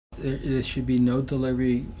there should be no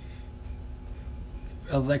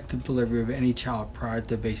elective delivery of any child prior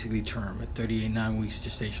to basically term at 9 weeks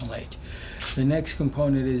gestational age. The next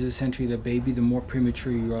component is essentially the baby. The more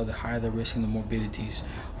premature you are, the higher the risk and the morbidities.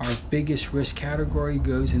 Our biggest risk category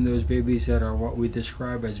goes in those babies that are what we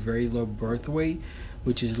describe as very low birth weight,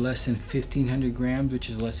 which is less than 1,500 grams, which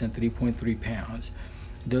is less than 3.3 pounds.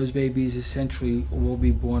 Those babies essentially will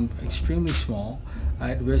be born extremely small,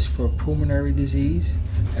 at risk for pulmonary disease,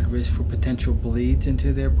 at risk for potential bleeds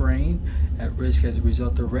into their brain, at risk as a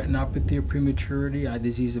result of retinopathy of prematurity, eye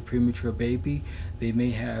disease of premature baby. They may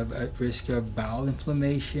have at risk of bowel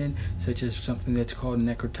inflammation, such as something that's called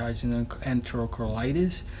necrotizing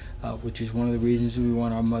enterocolitis, which is one of the reasons we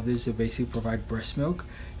want our mothers to basically provide breast milk.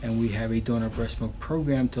 And we have a donor breast milk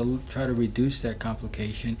program to try to reduce that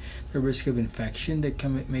complication, the risk of infection that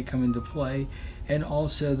may come into play, and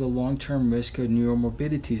also the long-term risk of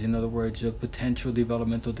neuromorbidities, in other words, of potential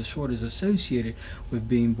developmental disorders associated with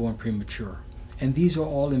being born premature. And these are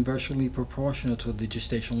all inversely proportional to the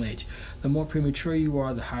gestational age. The more premature you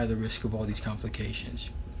are, the higher the risk of all these complications.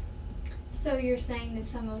 So you're saying that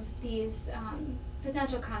some of these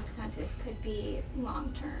potential consequences could be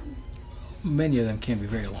long-term? Many of them can be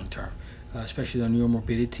very long-term, especially the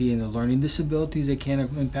neuromorbidity and the learning disabilities that can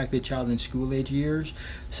impact the child in school-age years.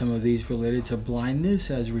 Some of these related to blindness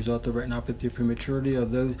as a result of retinopathy of prematurity,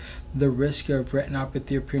 although the risk of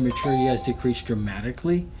retinopathy of prematurity has decreased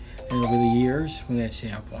dramatically over the years from that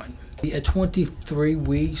standpoint. At 23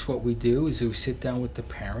 weeks, what we do is we sit down with the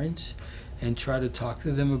parents and try to talk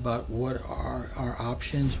to them about what are our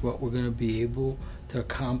options, what we're going to be able to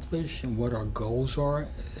accomplish, and what our goals are,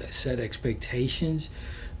 set expectations,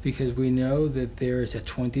 because we know that there is at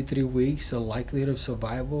 23 weeks, the likelihood of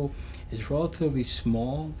survival is relatively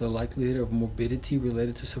small. The likelihood of morbidity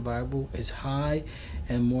related to survival is high,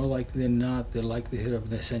 and more likely than not, the likelihood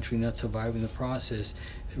of essentially not surviving the process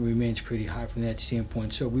remains pretty high from that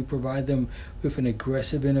standpoint. So we provide them with an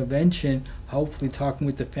aggressive intervention, hopefully talking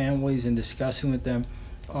with the families and discussing with them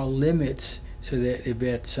our limits, so that if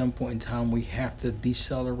at some point in time we have to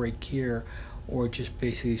decelerate care or just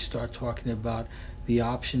basically start talking about the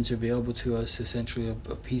options available to us, essentially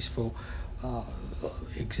a peaceful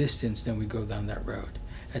existence, then we go down that road.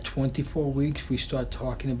 At 24 weeks, we start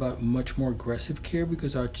talking about much more aggressive care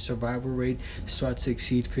because our survival rate starts to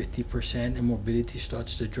exceed 50% and morbidity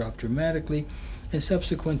starts to drop dramatically. And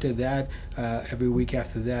subsequent to that, every week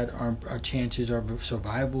after that, our chances of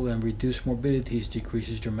survival and reduced morbidities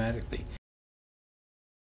decreases dramatically.